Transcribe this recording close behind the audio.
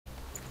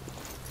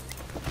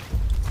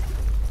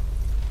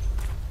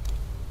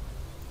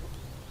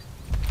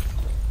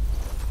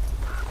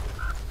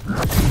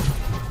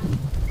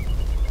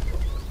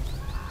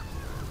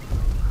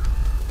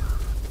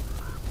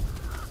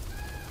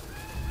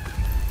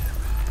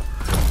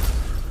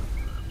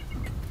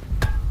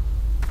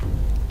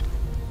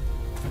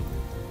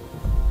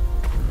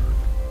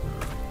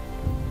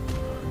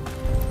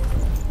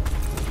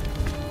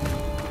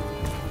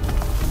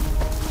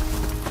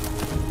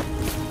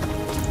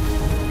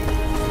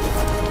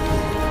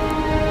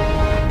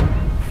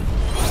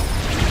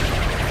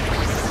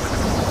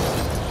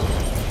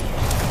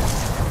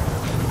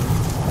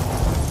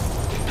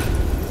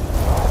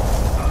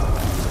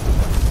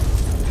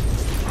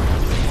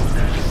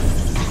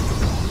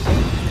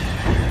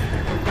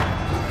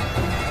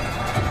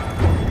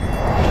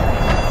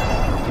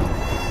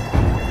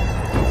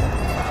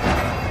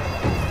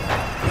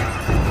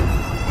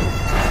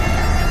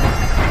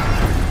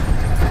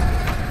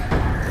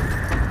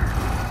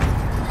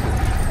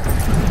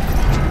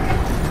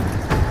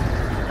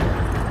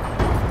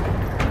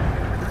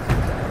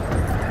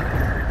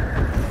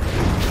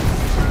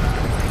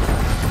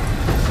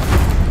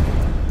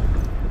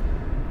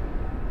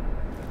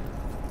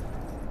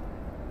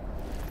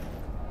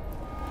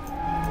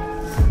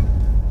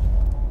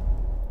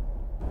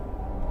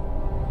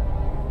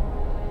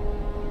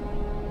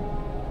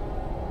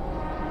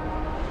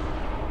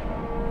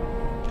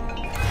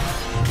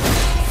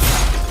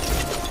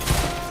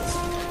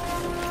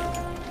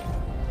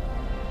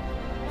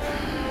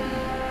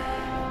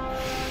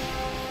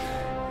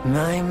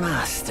My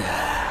master.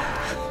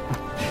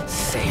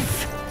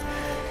 Safe.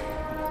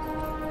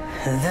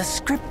 The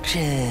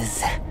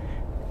scriptures.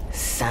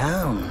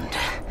 Sound.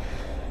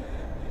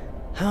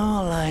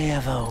 All I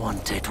ever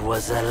wanted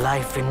was a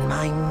life in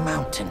my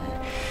mountain,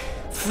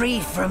 free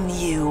from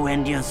you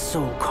and your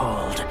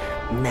so-called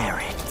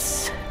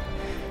merits.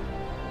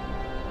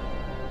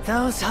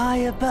 Those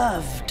high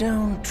above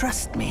don't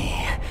trust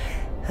me.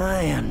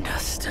 I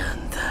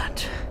understand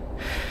that.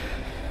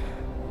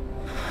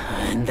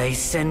 And they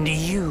send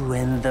you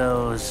and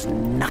those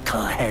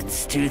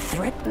knuckleheads to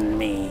threaten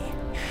me.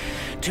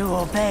 To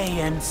obey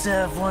and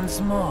serve once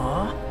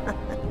more.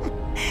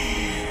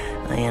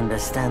 I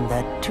understand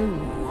that too.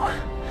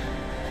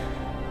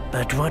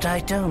 But what I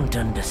don't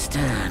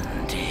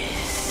understand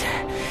is...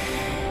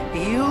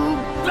 you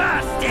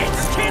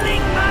bastards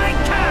killing my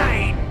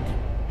kind!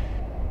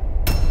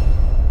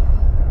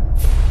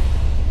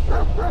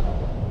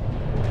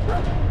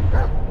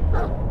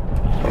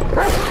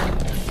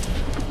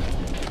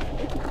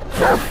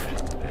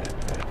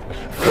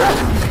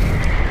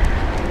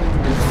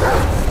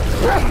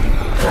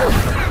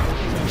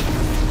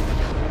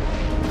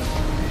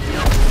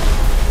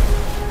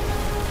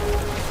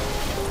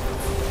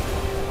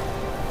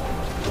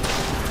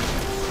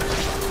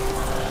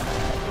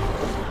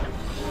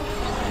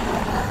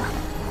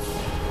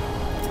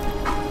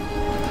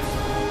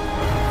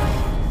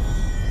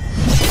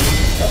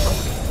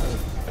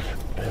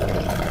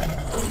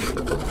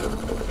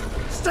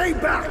 Stay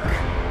back!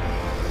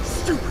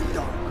 Stupid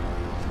dog!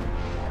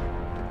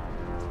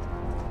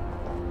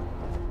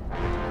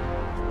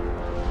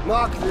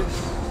 Mark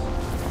this.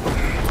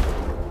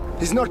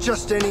 He's not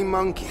just any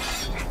monkey.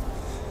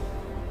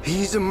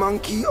 He's a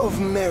monkey of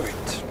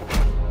merit.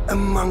 A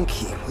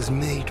monkey was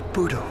made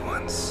Buddha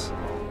once.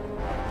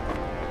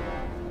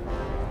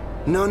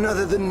 None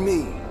other than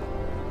me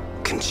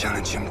can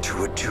challenge him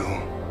to a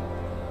duel.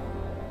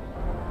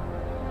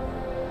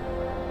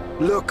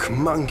 Look,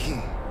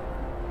 monkey.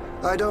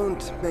 I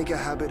don't make a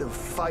habit of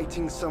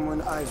fighting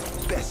someone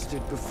I've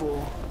bested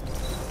before.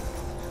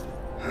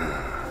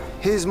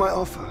 Here's my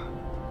offer.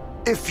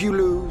 If you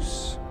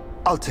lose,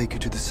 I'll take you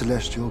to the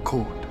Celestial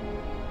Court.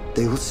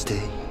 They will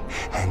stay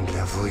and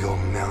level your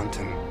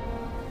mountain.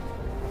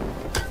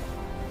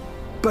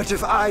 But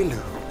if I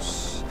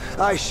lose,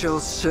 I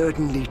shall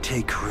certainly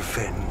take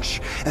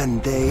revenge,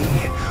 and they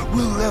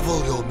will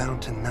level your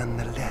mountain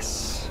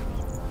nonetheless.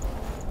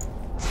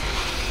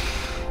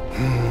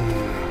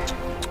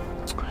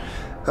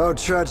 How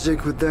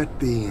tragic would that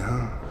be,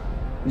 huh?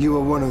 You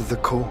are one of the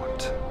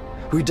court.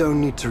 We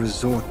don't need to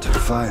resort to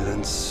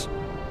violence.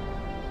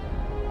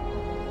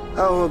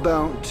 How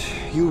about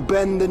you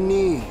bend the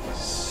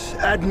knees,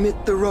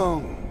 admit the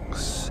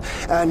wrongs,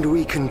 and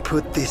we can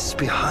put this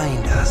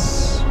behind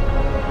us?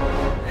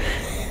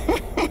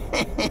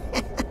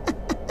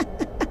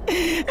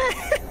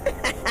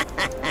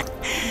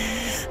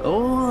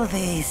 All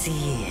these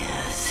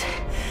years,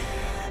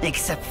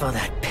 except for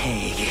that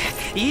pig,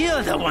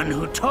 you're the one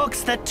who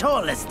talks the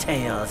tallest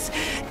tales.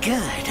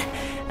 Good,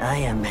 I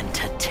am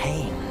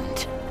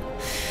entertained.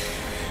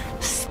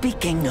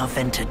 Speaking of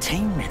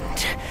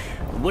entertainment,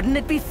 wouldn't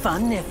it be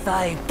fun if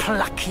I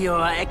pluck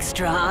your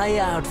extra eye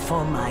out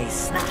for my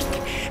snack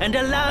and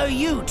allow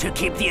you to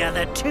keep the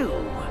other two?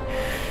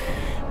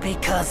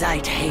 Because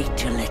I'd hate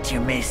to let you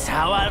miss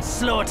how I'll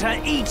slaughter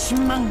each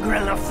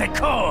mongrel of the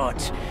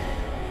court.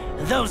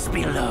 Those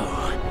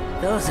below,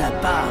 those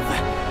above,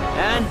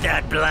 and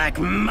that black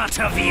mutt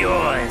of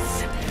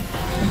yours.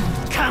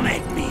 Come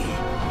at me,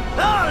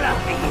 all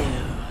of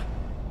you.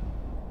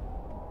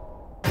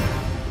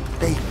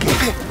 They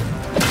get it.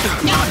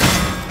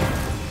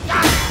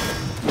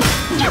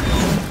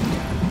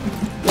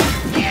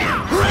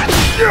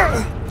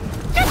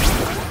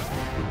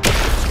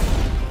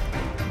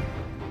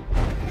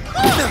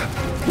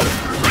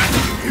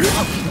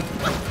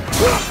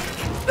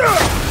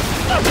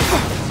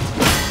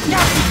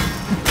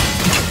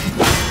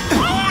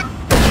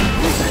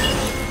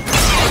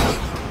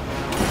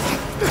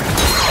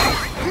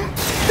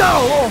 Thou,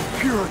 all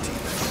purity!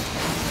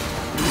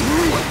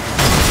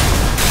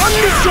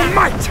 Unleash your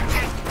might!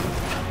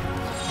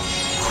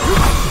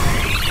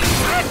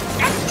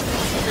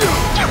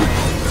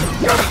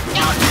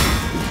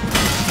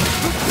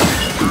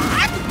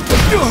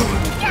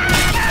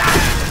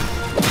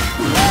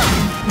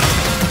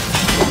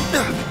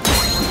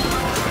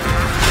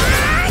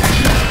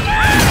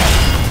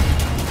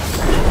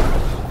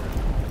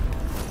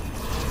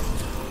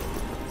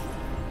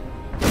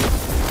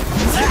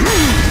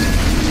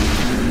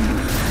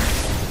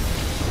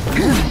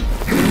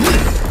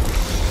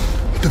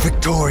 The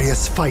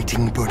victorious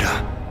fighting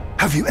Buddha.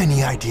 Have you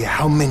any idea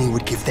how many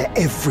would give their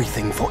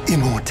everything for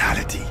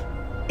immortality?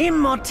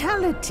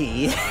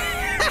 Immortality?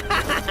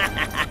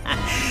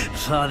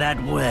 For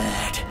that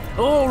word,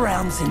 all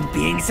realms and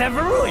beings have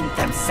ruined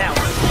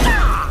themselves.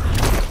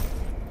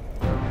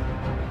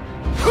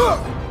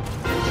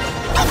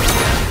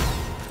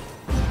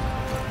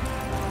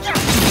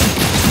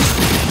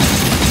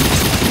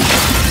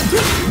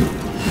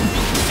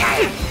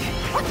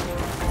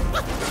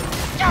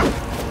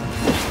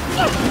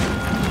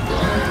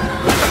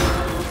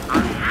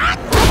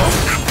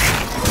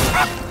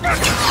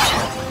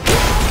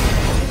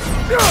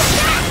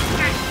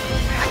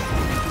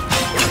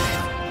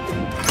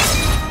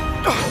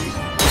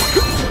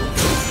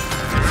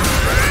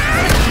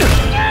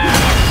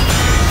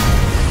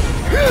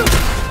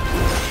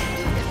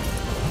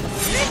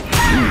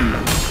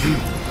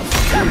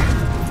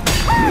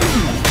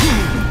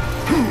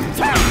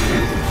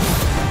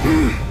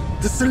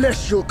 The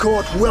Celestial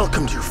Court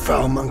welcomed you,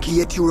 foul monkey,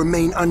 yet you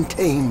remain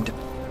untamed.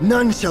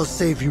 None shall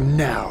save you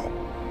now.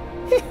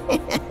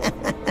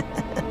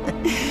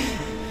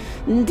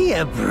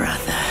 Dear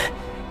brother,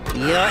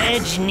 your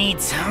edge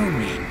needs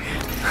honing.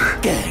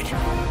 Good.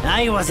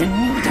 I was in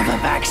need of a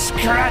back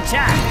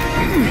scratcher.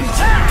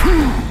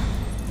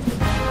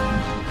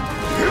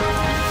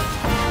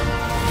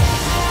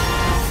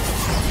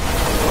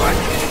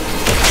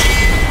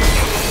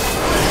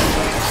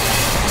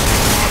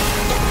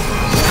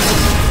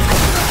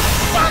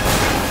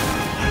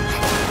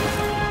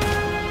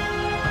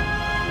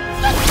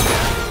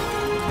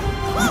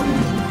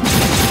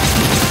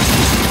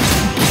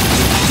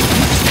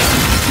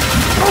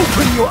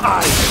 Open your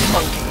eyes,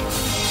 monkey.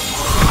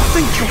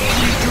 Think you're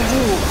free to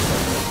rule.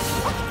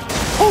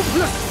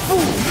 Hopeless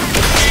fool!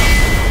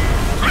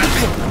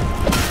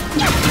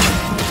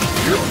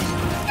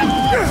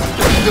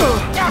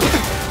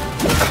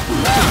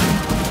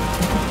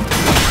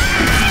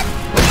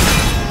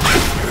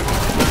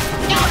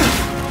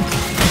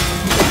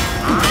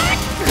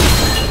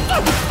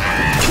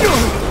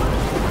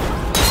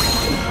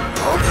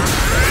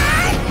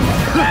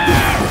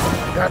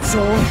 That's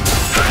all?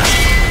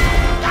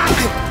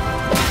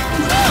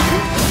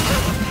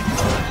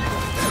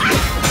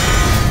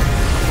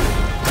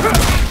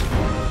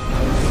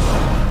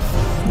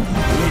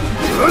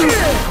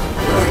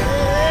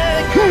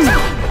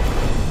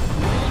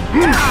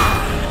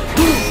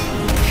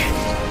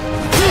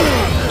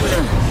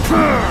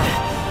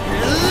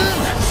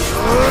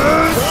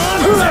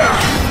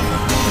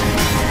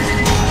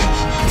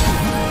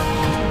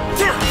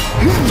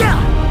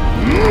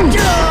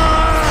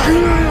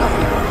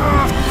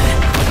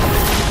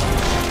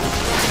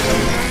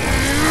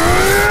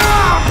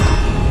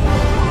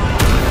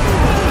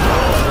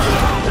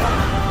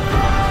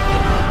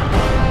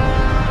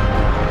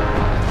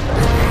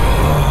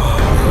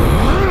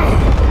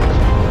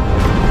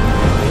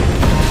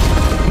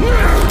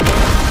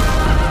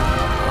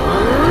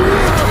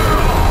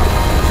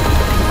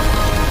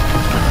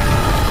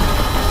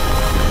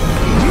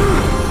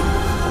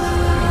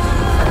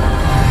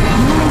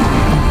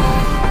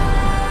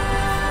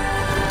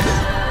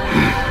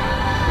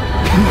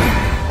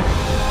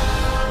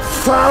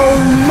 Foul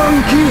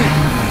monkey!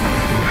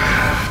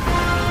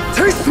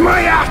 Taste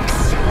my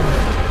axe!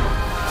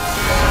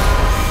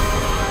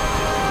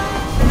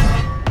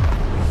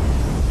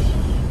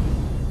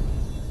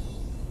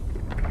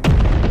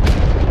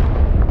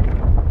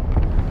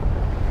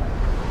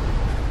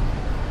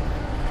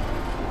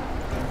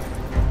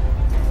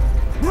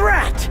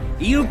 Brat!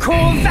 You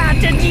call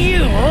that a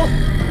duel?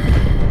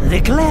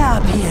 The glare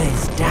up here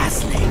is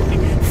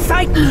dazzling.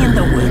 Fight me in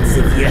the woods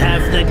if you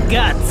have the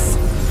guts.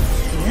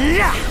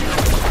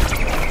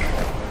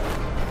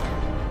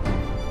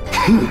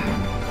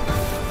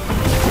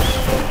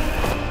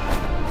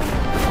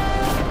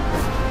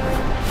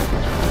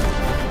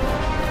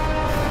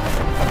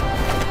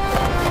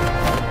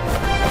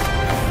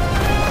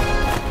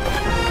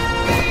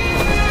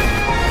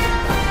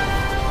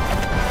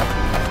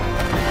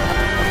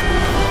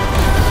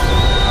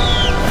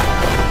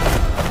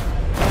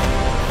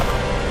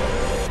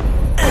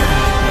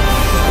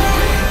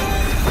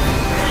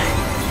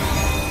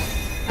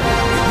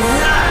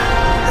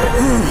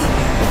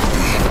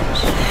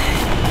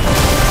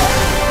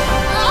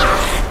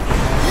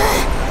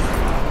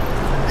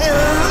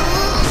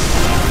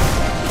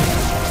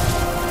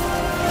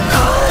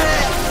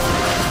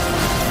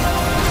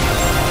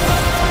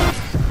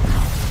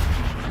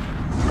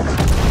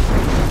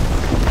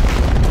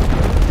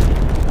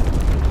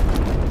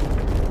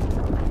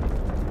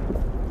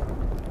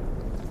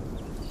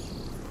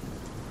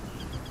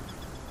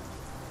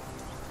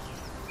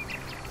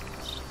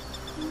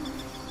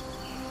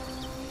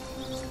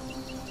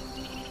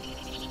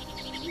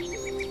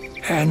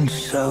 And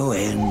so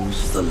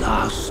ends the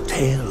last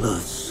tale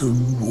of Sun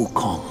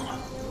Wukong.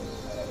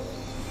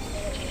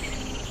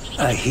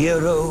 A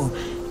hero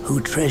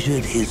who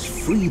treasured his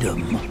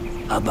freedom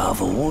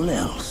above all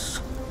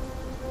else.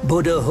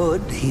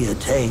 Buddhahood he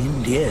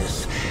attained,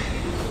 yes,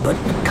 but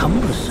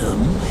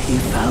cumbersome he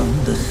found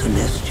the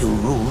celestial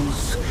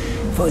rules,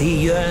 for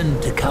he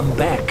yearned to come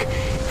back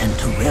and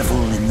to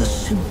revel in the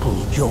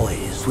simple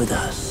joys with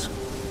us.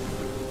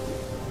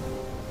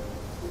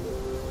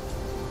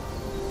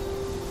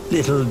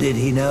 Little did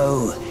he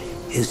know,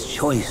 his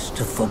choice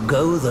to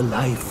forgo the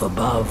life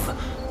above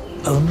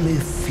only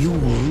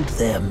fueled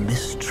their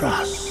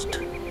mistrust.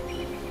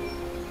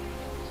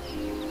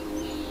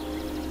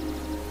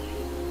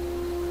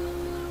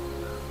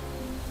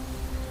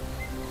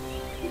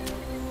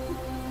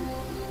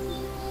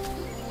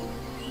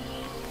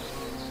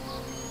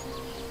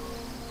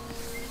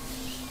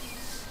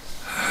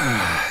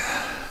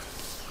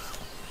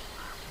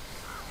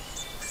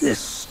 This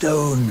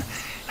stone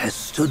has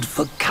stood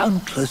for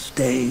countless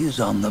days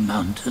on the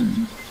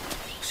mountain.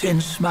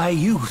 Since my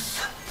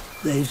youth,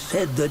 they've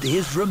said that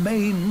his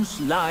remains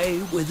lie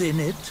within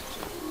it.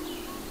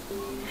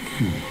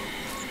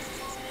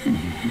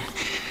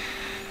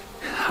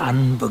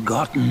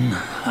 Unbegotten,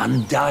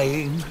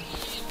 undying,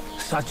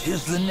 Such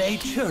is the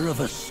nature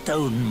of a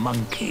stone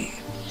monkey.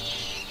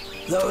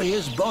 Though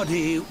his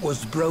body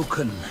was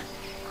broken,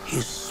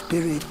 his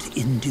spirit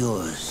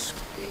endures.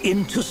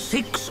 Into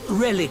 6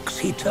 relics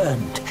he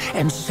turned,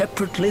 and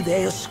separately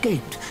they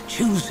escaped,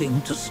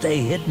 choosing to stay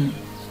hidden.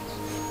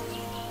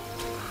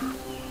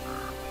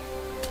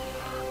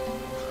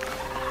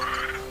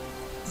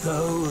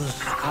 Those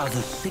are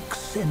the 6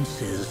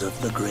 senses of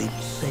the great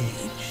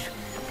sage.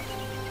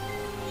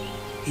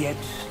 Yet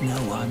no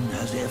one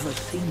has ever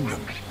seen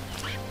them,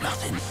 not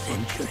in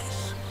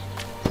centuries.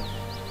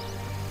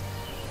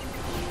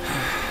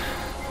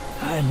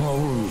 I'm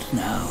old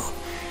now.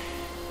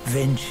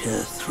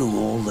 Venture through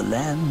all the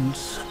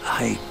lands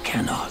I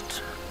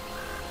cannot.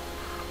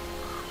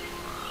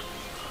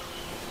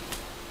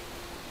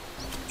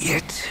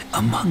 Yet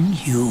among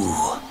you,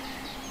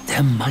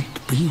 there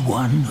might be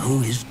one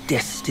who is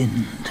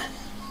destined.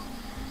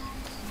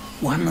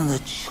 One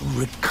that shall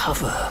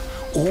recover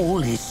all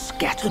his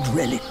scattered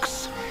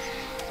relics.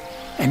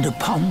 And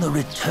upon the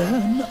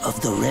return of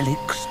the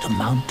relics to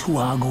Mount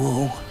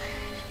Tuaguo,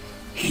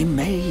 he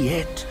may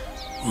yet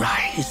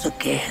rise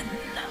again.